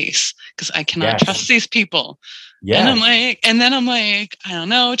just in case, because I cannot trust these people. Yeah. And then I'm like, I don't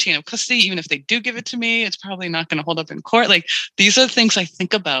know, chain of custody, even if they do give it to me, it's probably not going to hold up in court. These are things I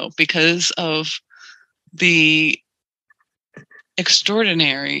think about because of the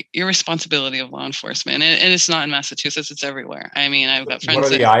extraordinary irresponsibility of law enforcement. And it's not in Massachusetts, it's everywhere. I mean, I've got friends. What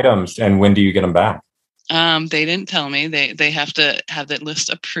are the items and when do you get them back? They didn't tell me. They have to have that list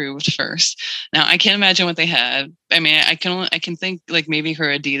approved first. Now I can't imagine what they had. I mean, I can think like maybe her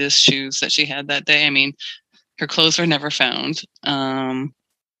Adidas shoes that she had that day. I mean, her clothes were never found, and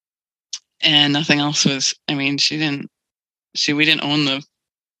nothing else was. I mean, we didn't own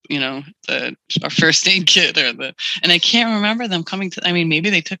our first aid kit and I can't remember them coming to. I mean, maybe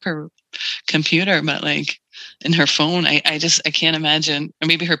they took her computer, but like in her phone, I can't imagine. Or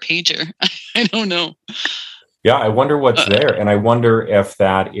maybe her pager. I don't know. Yeah, I wonder what's there, and I wonder if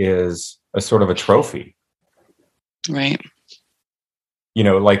that is a sort of a trophy. Right.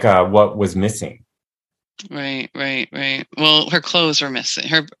 Like what was missing. Right. Well, her clothes were missing.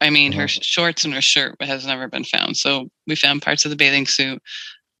 Her shorts and her shirt has never been found. So we found parts of the bathing suit.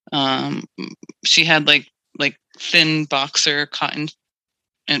 She had like thin boxer cotton.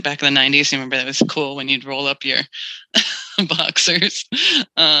 And back in the 90s, you remember that was cool when you'd roll up your boxers.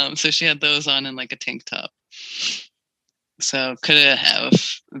 So she had those on and like a tank top. So could it have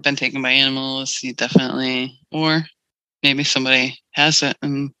been taken by animals? You definitely, or maybe somebody has it.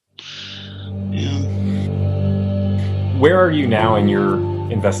 And Where are you now in your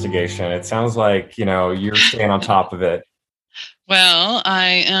investigation? It sounds like you're staying on top of it. Well,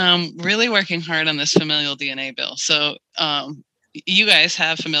 I am really working hard on this familial DNA bill. So you guys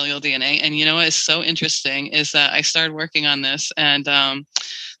have familial DNA, and what is so interesting is that I started working on this, and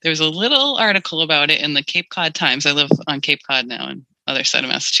there's a little article about it in the Cape Cod Times. I live on Cape Cod now, on the other side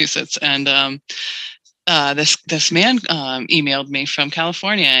of Massachusetts, and this man emailed me from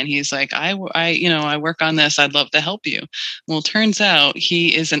California, and he's like, I work on this. I'd love to help you. Well, it turns out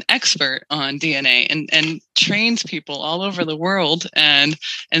he is an expert on DNA and trains people all over the world, and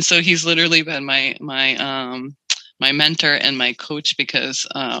so he's literally been my mentor and my coach, because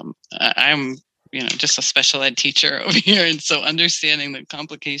I'm just a special ed teacher over here, and so understanding the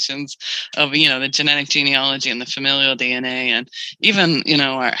complications of the genetic genealogy and the familial DNA, and even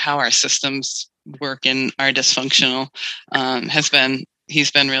how our systems work and are dysfunctional,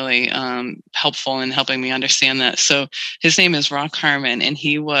 he's been really helpful in helping me understand that. So his name is Rock Harmon, and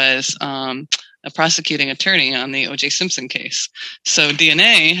he was a prosecuting attorney on the O.J. Simpson case. So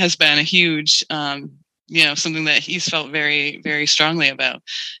DNA has been a huge something that he's felt very, very strongly about.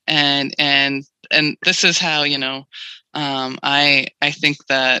 And this is how, I think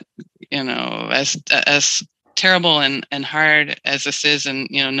that, as terrible and hard as this is, and,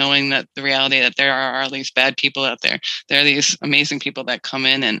 knowing that the reality that there are all these bad people out there, there are these amazing people that come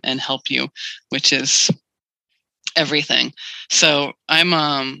in and help you, which is everything. So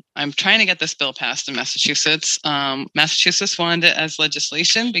I'm trying to get this bill passed in Massachusetts. Massachusetts wanted it as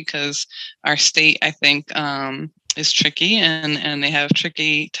legislation because our state, I think, is tricky, and they have a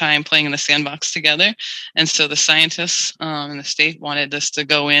tricky time playing in the sandbox together. And so the scientists in the state wanted this to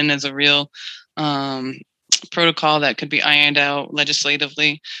go in as a real protocol that could be ironed out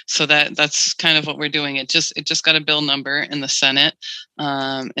legislatively. So that's kind of what we're doing. It just got a bill number in the Senate,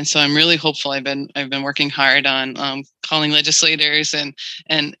 and so I'm really hopeful. I've been working hard on calling legislators, and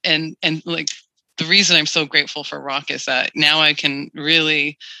like the reason I'm so grateful for Rock is that now I can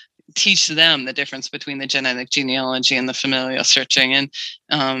really teach them the difference between the genetic genealogy and the familial searching. And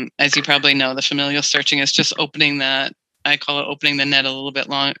as you probably know, the familial searching is just opening that. I call it opening the net a little bit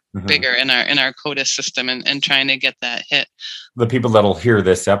bigger in our CODIS system, and trying to get that hit. The people that'll hear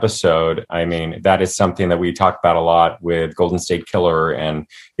this episode, I mean, that is something that we talk about a lot with Golden State Killer. And,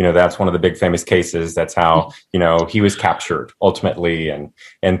 that's one of the big famous cases. That's how, he was captured ultimately,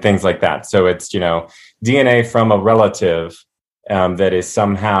 and things like that. So it's, DNA from a relative that is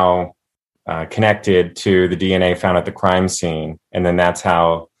somehow connected to the DNA found at the crime scene. And then that's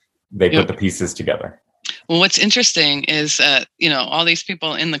how they put the pieces together. Well, what's interesting is that, all these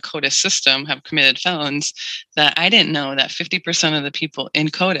people in the CODIS system have committed felons that I didn't know that 50% of the people in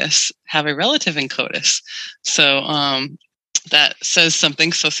CODIS have a relative in CODIS. So that says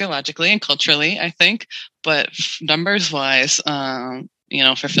something sociologically and culturally, I think, but numbers wise,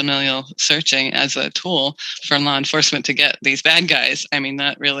 for familial searching as a tool for law enforcement to get these bad guys, I mean,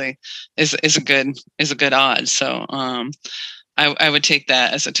 that really is a good odds. So, I would take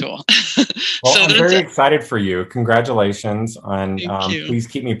that as a tool. Well, so I'm very excited for you. Congratulations on. You. Please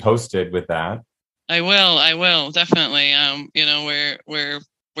keep me posted with that. I will definitely.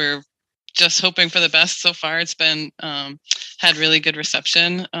 We're just hoping for the best. So far, it's been had really good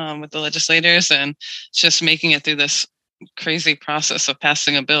reception with the legislators, and just making it through this crazy process of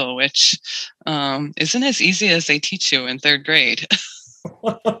passing a bill, which isn't as easy as they teach you in third grade.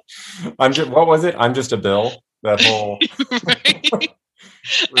 What was it? I'm just a bill. That whole right.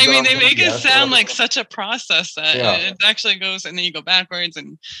 I mean, they make it sound like such a process that it actually goes, and then you go backwards,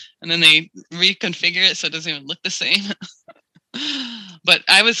 and then they reconfigure it so it doesn't even look the same. But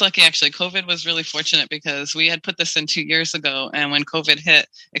I was lucky, actually. COVID was really fortunate because we had put this in 2 years ago, and when COVID hit,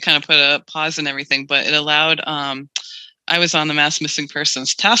 it kind of put a pause in everything, but it allowed I was on the Mass Missing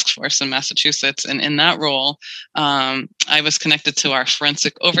Persons Task Force in Massachusetts, and in that role, I was connected to our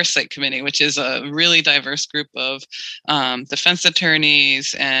Forensic Oversight Committee, which is a really diverse group of defense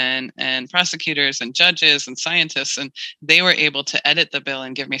attorneys and prosecutors and judges and scientists, and they were able to edit the bill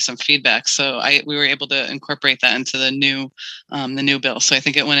and give me some feedback. So we were able to incorporate that into the new bill. So I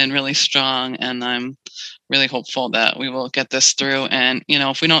think it went in really strong, and I'm really hopeful that we will get this through. And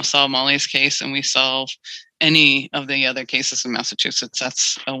if we don't solve Molly's case and we solve any of the other cases in Massachusetts,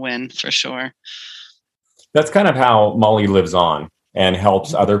 that's a win for sure. That's kind of how Molly lives on and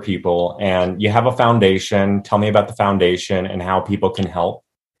helps other people. And you have a foundation. Tell me about the foundation and how people can help.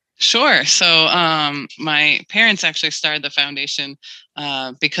 Sure. So my parents actually started the foundation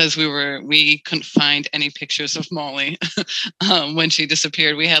because we couldn't find any pictures of Molly when she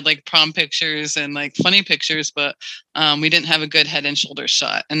disappeared. We had like prom pictures and like funny pictures, but we didn't have a good head and shoulders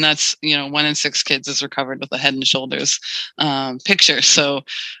shot. And that's, 1 in 6 kids is recovered with a head and shoulders picture. So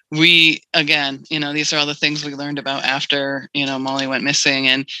we, again, these are all the things we learned about after, Molly went missing.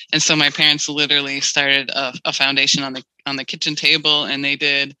 And so my parents literally started a foundation on the kitchen table, and they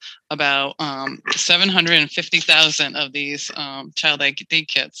did about 750,000 of these child ID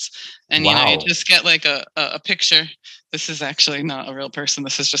kits. And, wow. You just get like a picture. This is actually not a real person.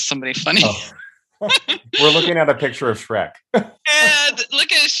 This is just somebody funny. Oh. We're looking at a picture of Shrek. And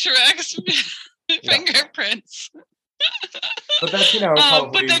look at Shrek's fingerprints. But that's,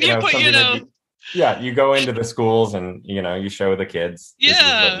 probably, but then you put, you go into the schools and, you show the kids. Yeah. This is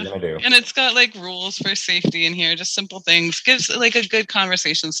what you're gonna do. And it's got like rules for safety in here, just simple things. Gives like a good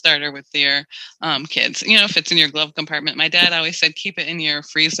conversation starter with your kids. Fits in your glove compartment. My dad always said, keep it in your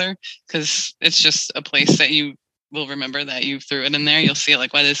freezer, because it's just a place that you will remember that you threw it in there. You'll see it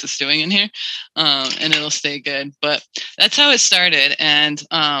like, what is this doing in here? And it'll stay good. But that's how it started. And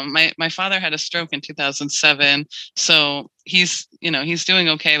my father had a stroke in 2007. So he's doing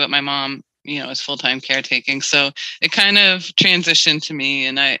okay, but my mom, is full-time caretaking. So it kind of transitioned to me,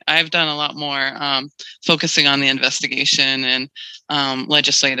 and I've done a lot more focusing on the investigation and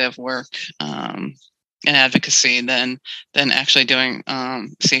legislative work and advocacy than actually doing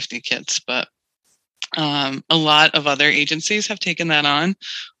safety kits. But a lot of other agencies have taken that on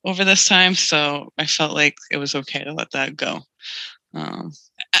over this time, so I felt like it was okay to let that go.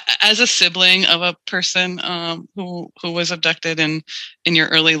 As a sibling of a person who was abducted in your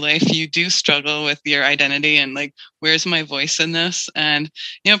early life, you do struggle with your identity and like, where's my voice in this? And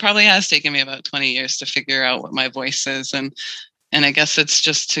it probably has taken me about 20 years to figure out what my voice is, and I guess it's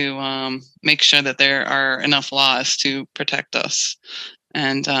just to make sure that there are enough laws to protect us,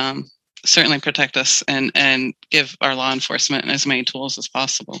 and certainly protect us and give our law enforcement as many tools as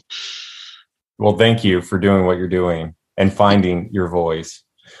possible. Well, thank you for doing what you're doing and finding your voice.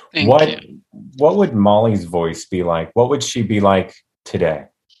 What would Molly's voice be like? What would she be like today?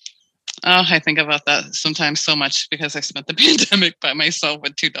 Oh, I think about that sometimes so much because I spent the pandemic by myself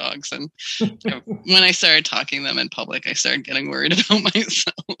with 2 dogs. And when I started talking to them in public, I started getting worried about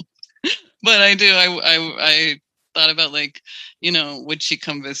myself. But I do. I thought about like, would she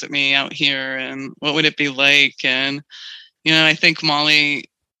come visit me out here, and what would it be like? And, I think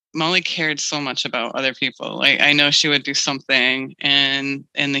Molly cared so much about other people. Like, I know she would do something in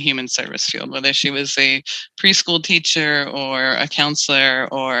the human service field, whether she was a preschool teacher or a counselor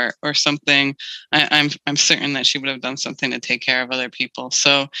or something. I'm certain that she would have done something to take care of other people.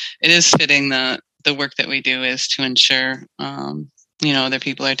 So it is fitting that the work that we do is to ensure, other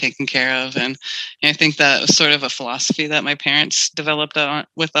people are taken care of. And I think that was sort of a philosophy that my parents developed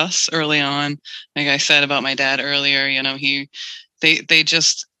with us early on. Like I said about my dad earlier, they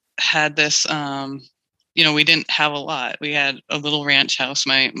just had this, we didn't have a lot. We had a little ranch house.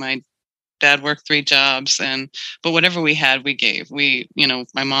 My dad worked 3 jobs, but whatever we had, we gave.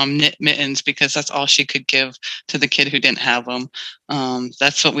 My mom knit mittens because that's all she could give to the kid who didn't have them.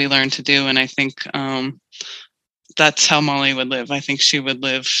 That's what we learned to do. And I think that's how Molly would live. I think she would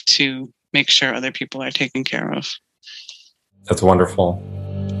live to make sure other people are taken care of. That's wonderful.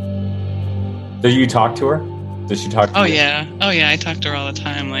 Did you talk to her? Did she talk to you? Yeah. Oh, yeah. I talk to her all the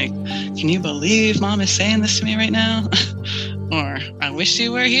time. Like, can you believe Mom is saying this to me right now? Or, I wish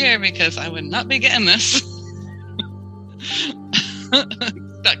you were here because I would not be getting this.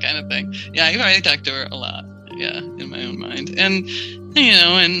 That kind of thing. Yeah, I probably talk to her a lot. Yeah, in my own mind. And,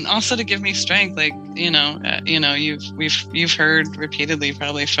 and also to give me strength. Like, you've heard repeatedly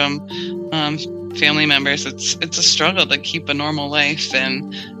probably from family members, it's a struggle to keep a normal life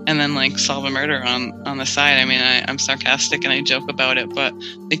and then like solve a murder on the side. I mean, I'm sarcastic and I joke about it, but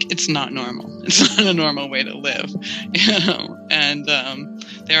like, it's not normal. It's not a normal way to live, and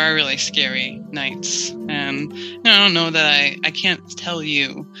there are really scary nights. And I don't know that I can't tell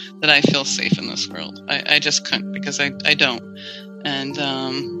you that I feel safe in this world. I just couldn't, because I don't. And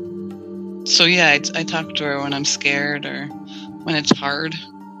so yeah, I talk to her when I'm scared or when it's hard.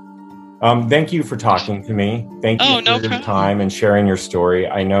 Thank you for talking to me. Thank you for your time and sharing your story.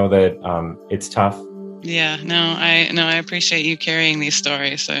 I know that it's tough. Yeah, I appreciate you carrying these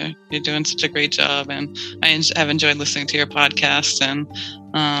stories. So you're doing such a great job, and I have enjoyed listening to your podcast. And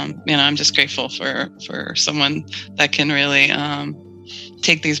I'm just grateful for someone that can really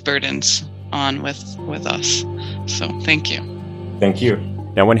take these burdens on with us. So thank you. Thank you.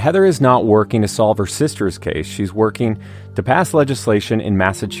 Now, when Heather is not working to solve her sister's case, she's working to pass legislation in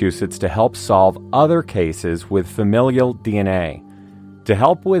Massachusetts to help solve other cases with familial DNA. To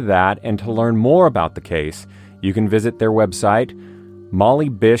help with that and to learn more about the case, you can visit their website,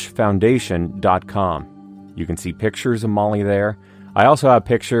 mollybishfoundation.com. You can see pictures of Molly there. I also have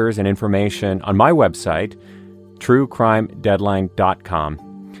pictures and information on my website, truecrimedeadline.com.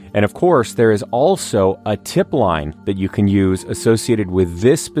 And of course, there is also a tip line that you can use associated with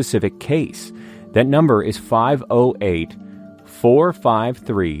this specific case. That number is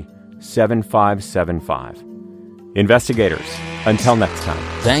 508-453-7575. Investigators, until next time.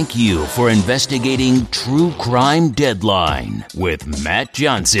 Thank you for investigating True Crime Deadline with Matt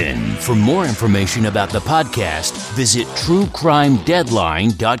Johnson. For more information about the podcast, visit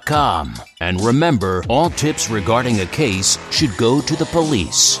truecrimedeadline.com. And remember, all tips regarding a case should go to the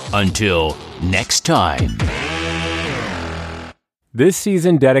police. Until next time. This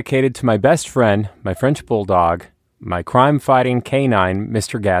season dedicated to my best friend, my French bulldog, my crime-fighting canine,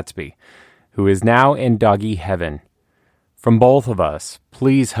 Mr. Gatsby, who is now in doggy heaven. From both of us,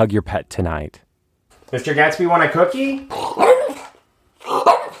 please hug your pet tonight. Mr. Gatsby, want a cookie?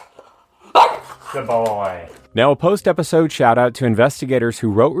 Good boy. Now, a post-episode shout-out to investigators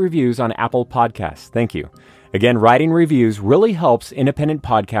who wrote reviews on Apple Podcasts. Thank you. Again, writing reviews really helps independent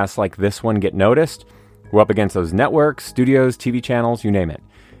podcasts like this one get noticed. We're up against those networks, studios, TV channels, you name it.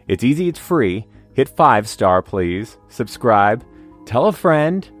 It's easy, it's free. Hit 5-star, please. Subscribe. Tell a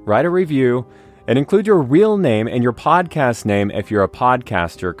friend. Write a review. And include your real name and your podcast name if you're a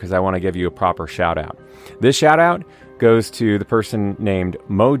podcaster, because I want to give you a proper shout-out. This shout-out goes to the person named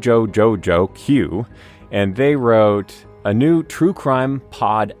Mojo Jojo Q, and they wrote a new true crime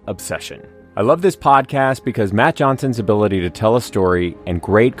pod obsession. I love this podcast because Matt Johnson's ability to tell a story and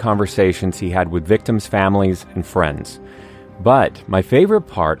great conversations he had with victims' families and friends. But my favorite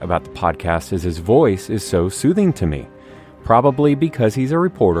part about the podcast is his voice is so soothing to me. Probably because he's a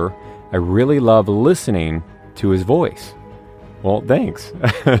reporter, I really love listening to his voice. Well, thanks.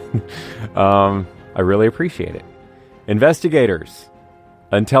 I really appreciate it. Investigators,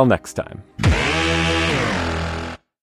 until next time.